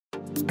Hi,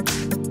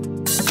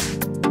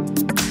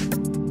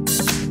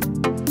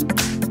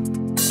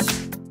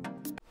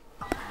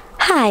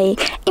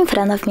 in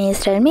front of me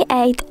is REALME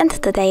 8 and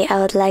today I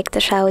would like to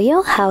show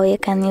you how you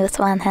can use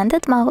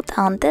one-handed mode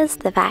on this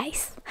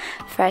device.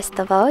 First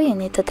of all, you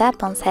need to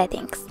tap on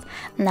Settings.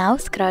 Now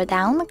scroll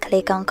down,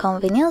 click on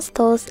Convenience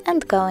Tools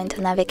and go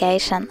into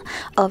Navigation.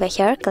 Over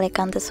here, click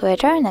on the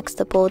switcher next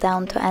to pull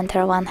down to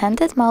enter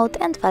one-handed mode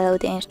and follow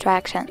the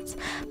instructions.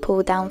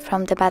 Pull down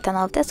from the bottom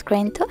of the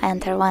screen to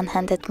enter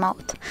one-handed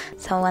mode.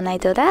 So when I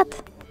do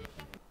that,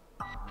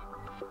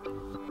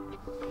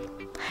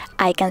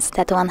 I can see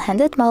that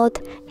one-handed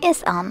mode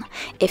is on.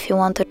 If you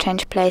want to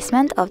change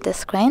placement of the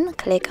screen,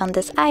 click on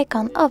this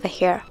icon over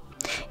here.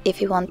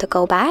 If you want to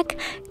go back,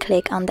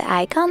 click on the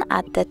icon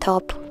at the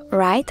top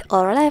right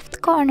or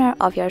left corner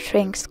of your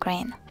shrink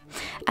screen.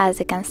 As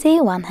you can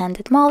see,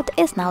 one-handed mode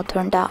is now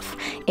turned off.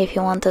 If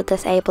you want to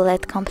disable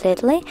it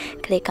completely,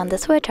 click on the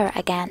switcher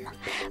again.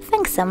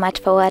 Thanks so much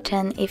for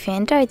watching. If you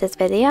enjoyed this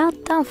video,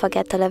 don't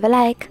forget to leave a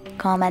like,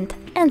 comment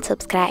and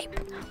subscribe.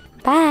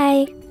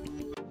 Bye!